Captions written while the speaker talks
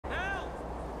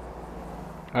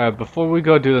Alright, before we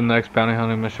go do the next bounty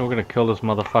hunting mission, we're gonna kill this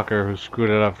motherfucker who screwed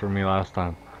it up for me last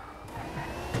time.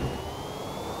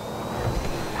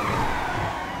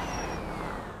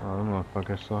 Oh, the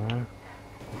motherfucker's still here.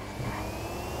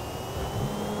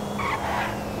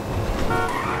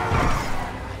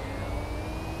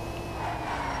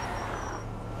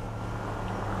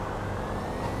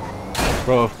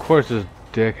 Bro, of course this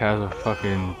dick has a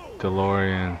fucking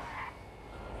DeLorean.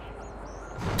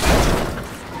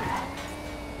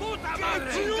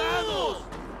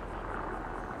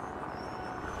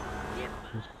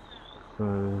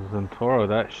 Zentoro,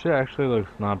 that shit actually looks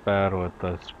not bad with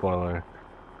the spoiler.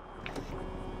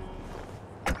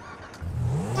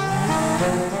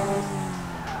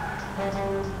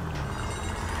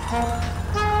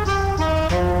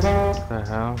 What the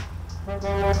hell?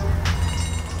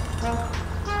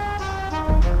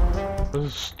 This is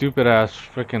a stupid ass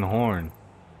freaking horn.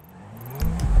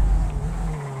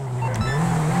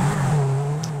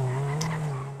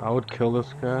 I would kill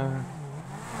this guy.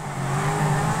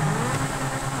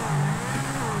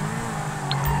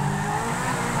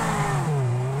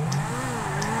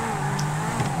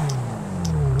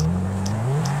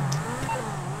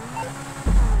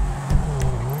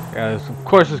 Yeah, of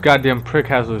course this goddamn prick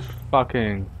has this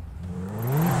fucking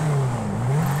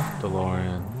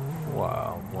DeLorean.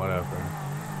 Wow, whatever.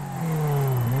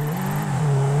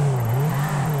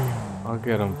 I'll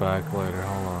get him back later,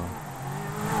 hold on.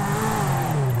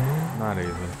 Not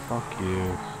even, fuck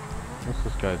you. What's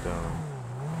this guy doing?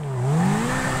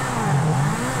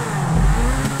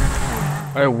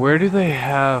 Alright, where do they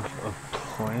have a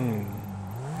plane?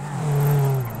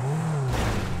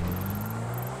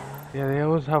 Yeah, they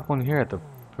always have one here at the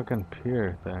frickin'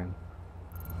 pier thing.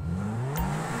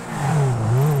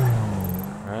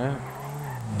 Right?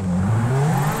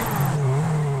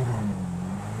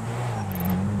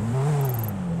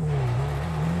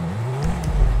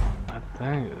 I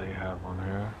think they have one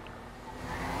here.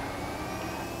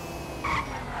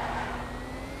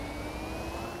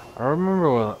 I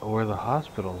remember where the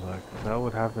hospital's at, 'cause that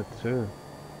would have it too.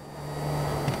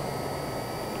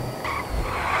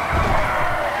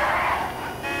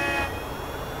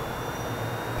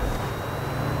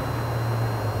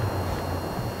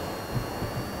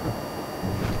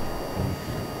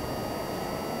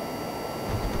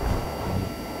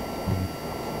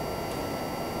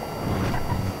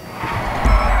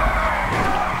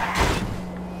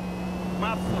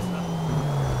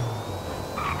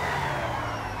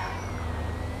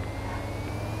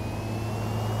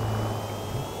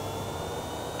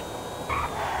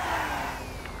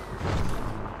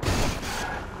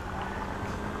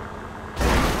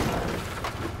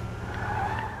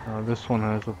 This one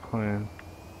has a plane.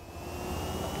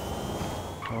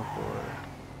 Oh boy.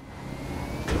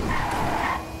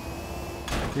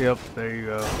 Yep, there you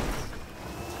go.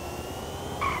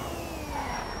 I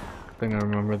think I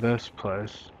remember this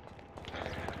place.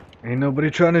 Ain't nobody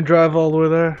trying to drive all the way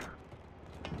there.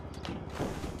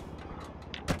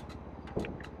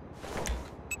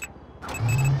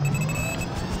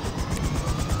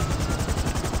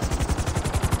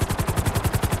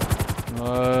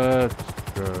 Let's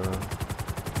go.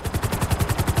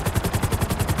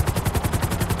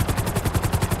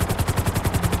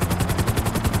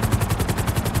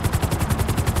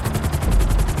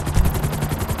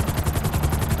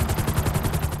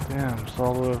 Damn, it's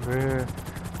all the way over here.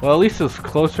 Well, at least it's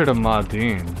closer to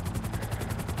Modine.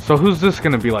 So who's this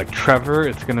gonna be, like Trevor?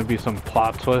 It's gonna be some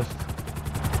plot twist?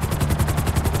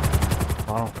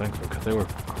 I don't think so, because they were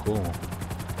cool.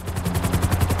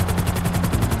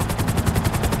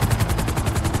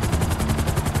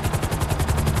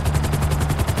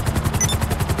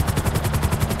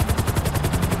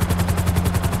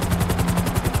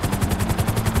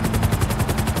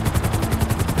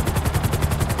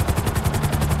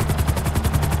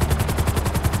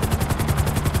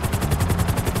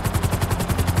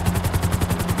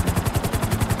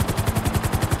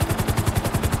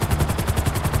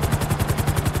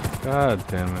 God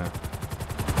damn it.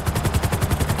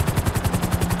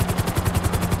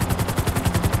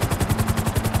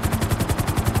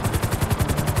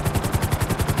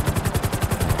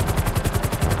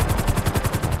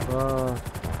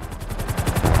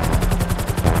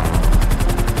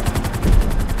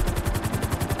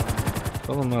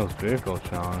 Still the most vehicle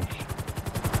challenge.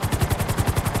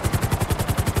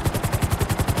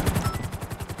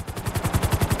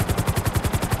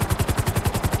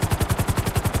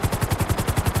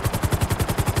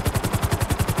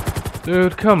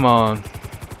 Dude, come on.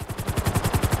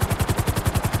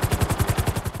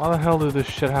 Why the hell did this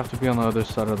shit have to be on the other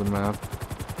side of the map?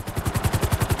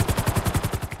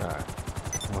 Alright,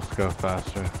 let's go. go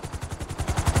faster.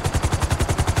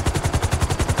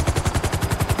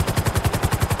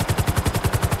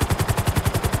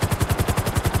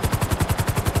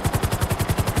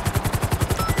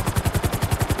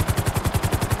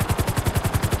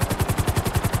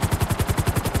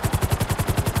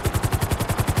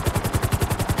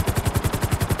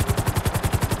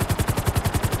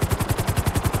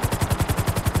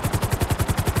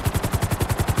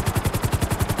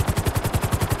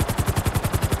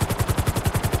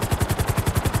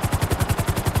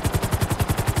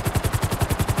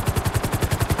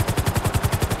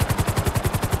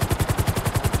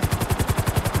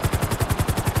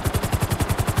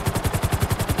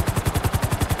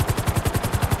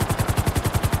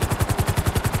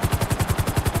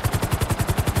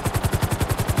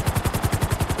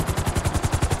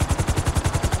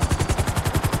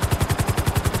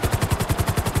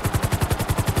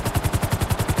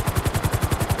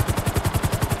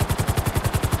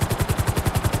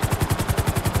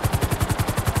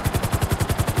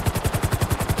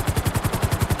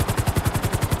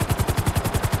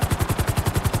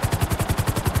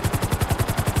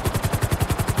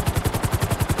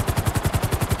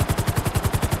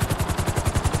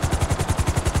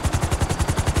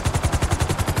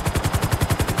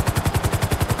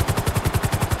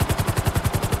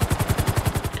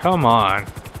 Come on.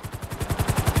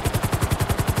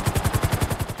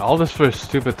 All this for a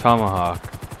stupid tomahawk.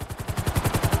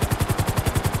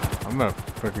 I'm gonna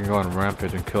freaking go on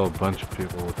rampage and kill a bunch of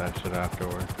people with that shit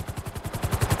afterward.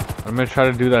 I'm gonna try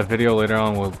to do that video later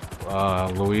on with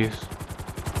Luis.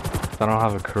 I don't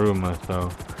have a Kuruma,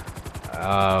 so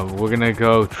we're gonna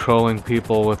go trolling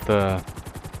people with the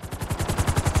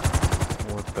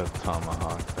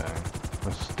tomahawk thing.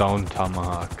 The stone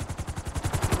tomahawk.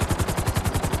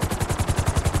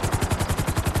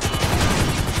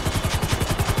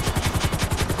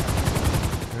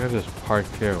 Look at this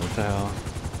parked here, what the hell?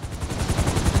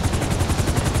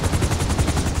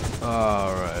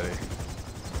 Alrighty.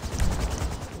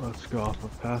 Let's go off the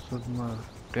passive mode.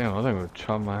 Damn, I think it would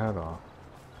chop my head off.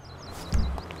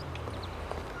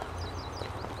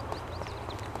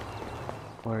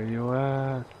 Where you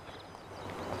at?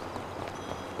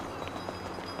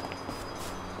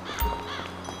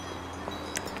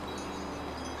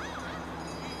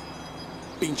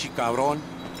 Pinche cabrón.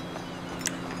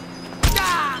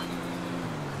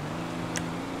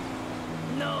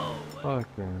 No.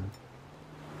 Fucking.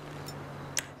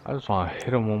 I just want to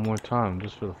hit him one more time,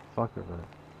 just for the fuck of it.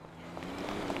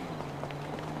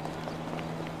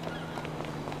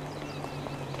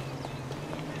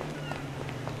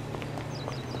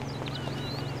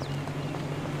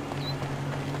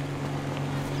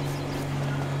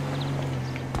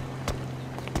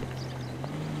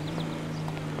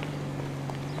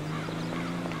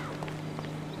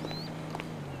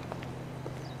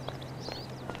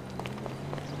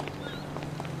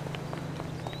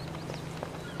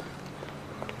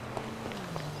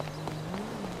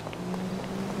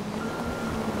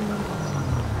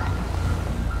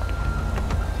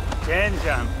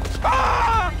 젠장.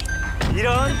 아!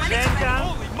 이런 젠장.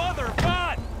 Holy mother of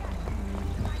God!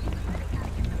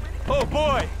 Oh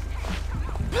boy!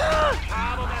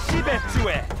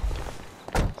 시베트에.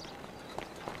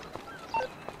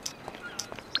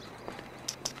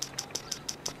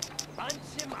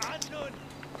 안심 안눈.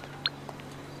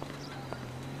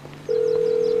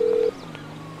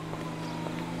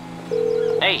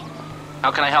 Hey,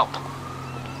 how can I help?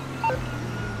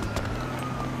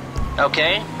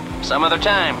 Okay, some other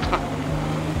time.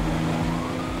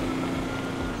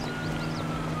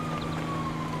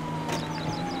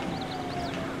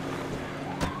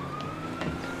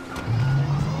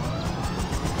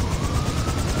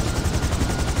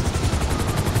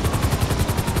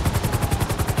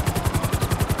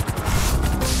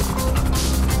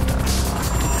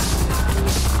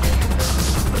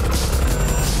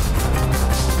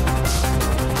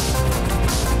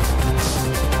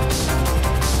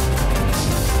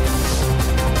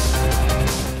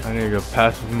 I need to go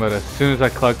passive mode as soon as I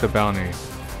collect the bounty.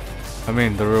 I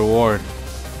mean, the reward.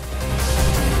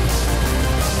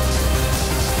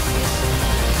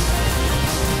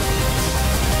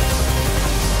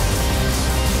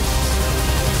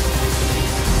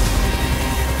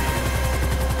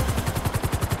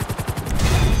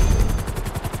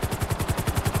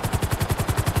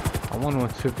 I won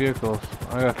with 2 vehicles.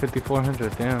 I got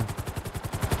 5,400, damn.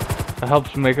 That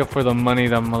helps make up for the money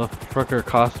that motherfucker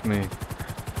cost me.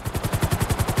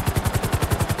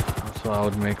 So I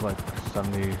would make like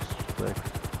 76 right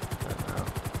now.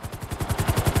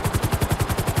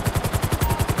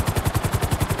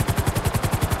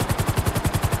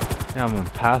 Yeah, I'm in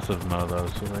passive mode though,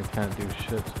 so I can't do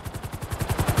shit.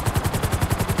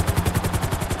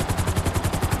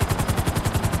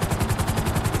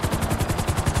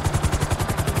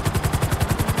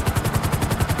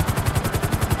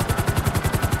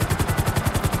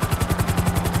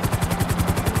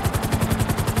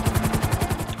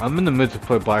 I'm in the mid to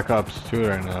play Black Ops 2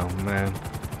 right now, man.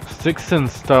 Sticks and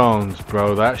Stones,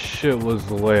 bro. That shit was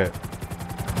lit.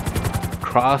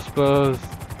 Crossbows,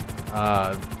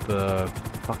 the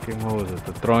fucking, what was it?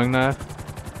 The throwing knife,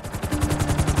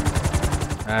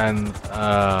 and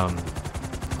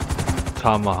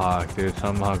tomahawk, dude.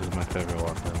 Tomahawk is my favorite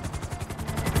weapon.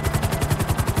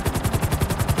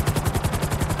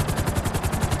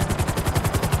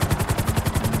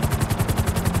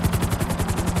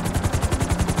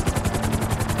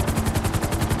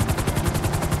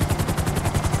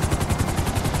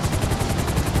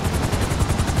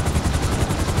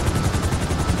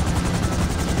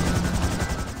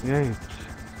 Yay.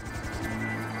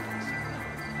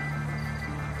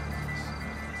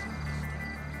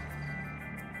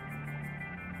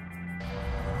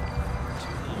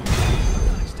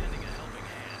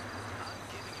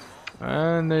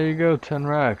 And there you go, 10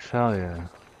 racks, hell yeah.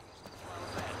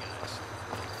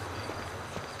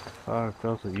 Fuck,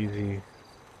 that was easy.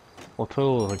 Well,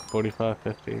 total was like 45,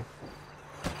 50.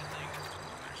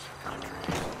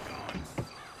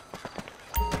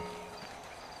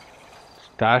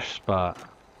 Stash spot.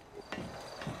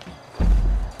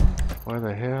 Where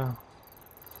the hell?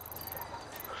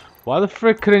 Why the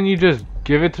frick couldn't you just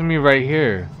give it to me right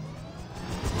here?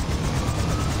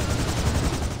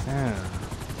 Yeah.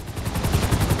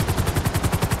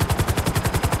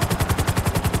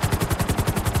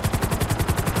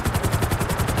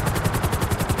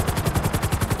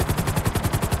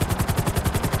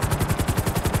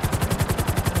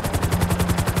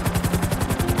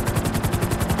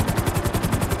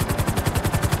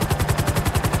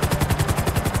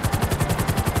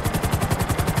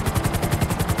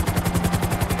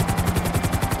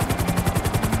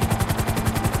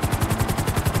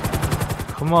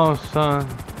 Come on, son.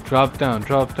 Drop down,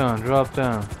 drop down, drop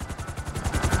down.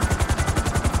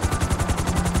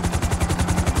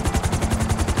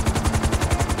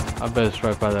 I bet it's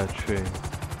right by that tree.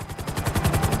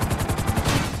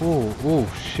 Ooh, ooh,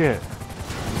 shit.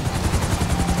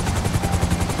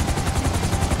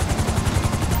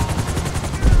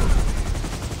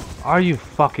 Are you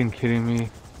fucking kidding me?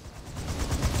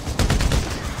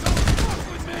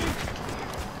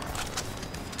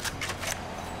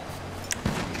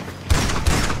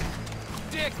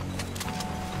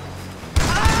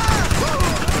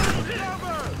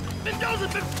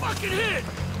 Mendoza's been fucking hit!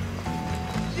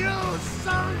 You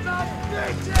sons of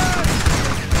bitches!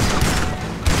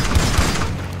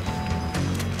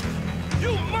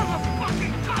 You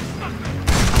motherfucking cocksucker!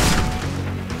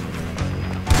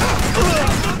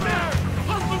 Husband's there!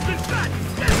 Husband's been shot!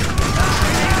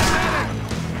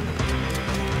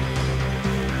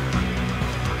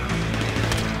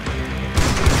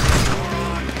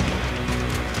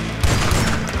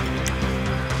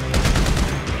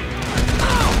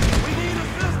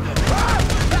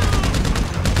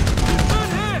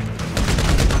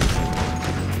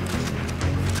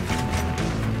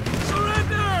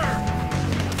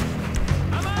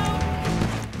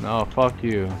 Oh, fuck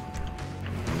you.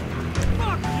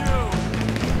 Fuck you!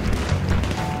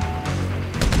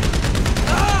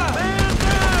 Man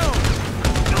down!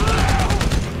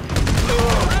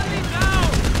 Rally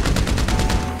down!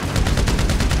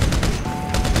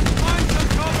 Find some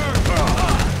cover!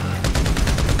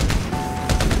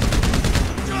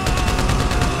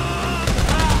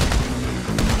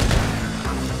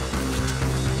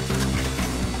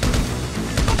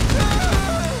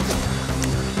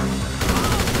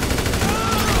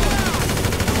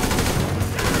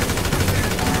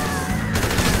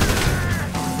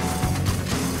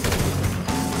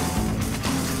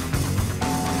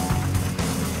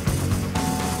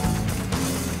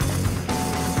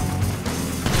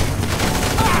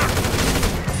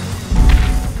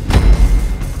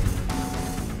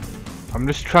 I'm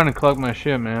just trying to collect my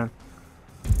shit, man.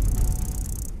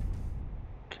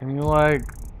 Can you, like...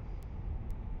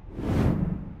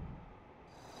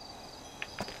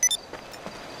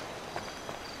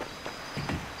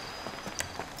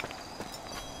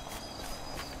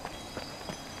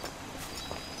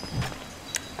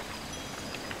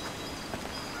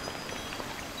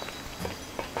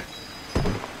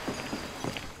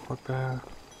 What the hell?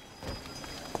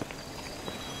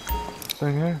 This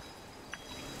thing here?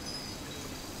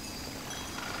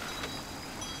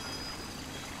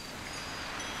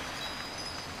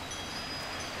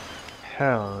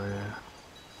 Hell yeah.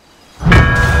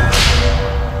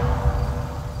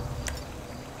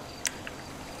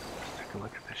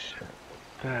 look at this shit.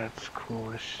 That's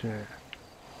cool as shit.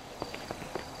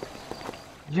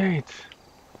 Yates!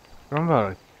 I'm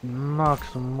about to knock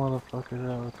some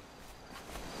motherfuckers out.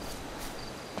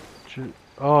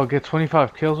 Oh, get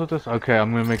 25 kills with this? Okay,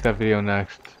 I'm gonna make that video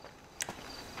next.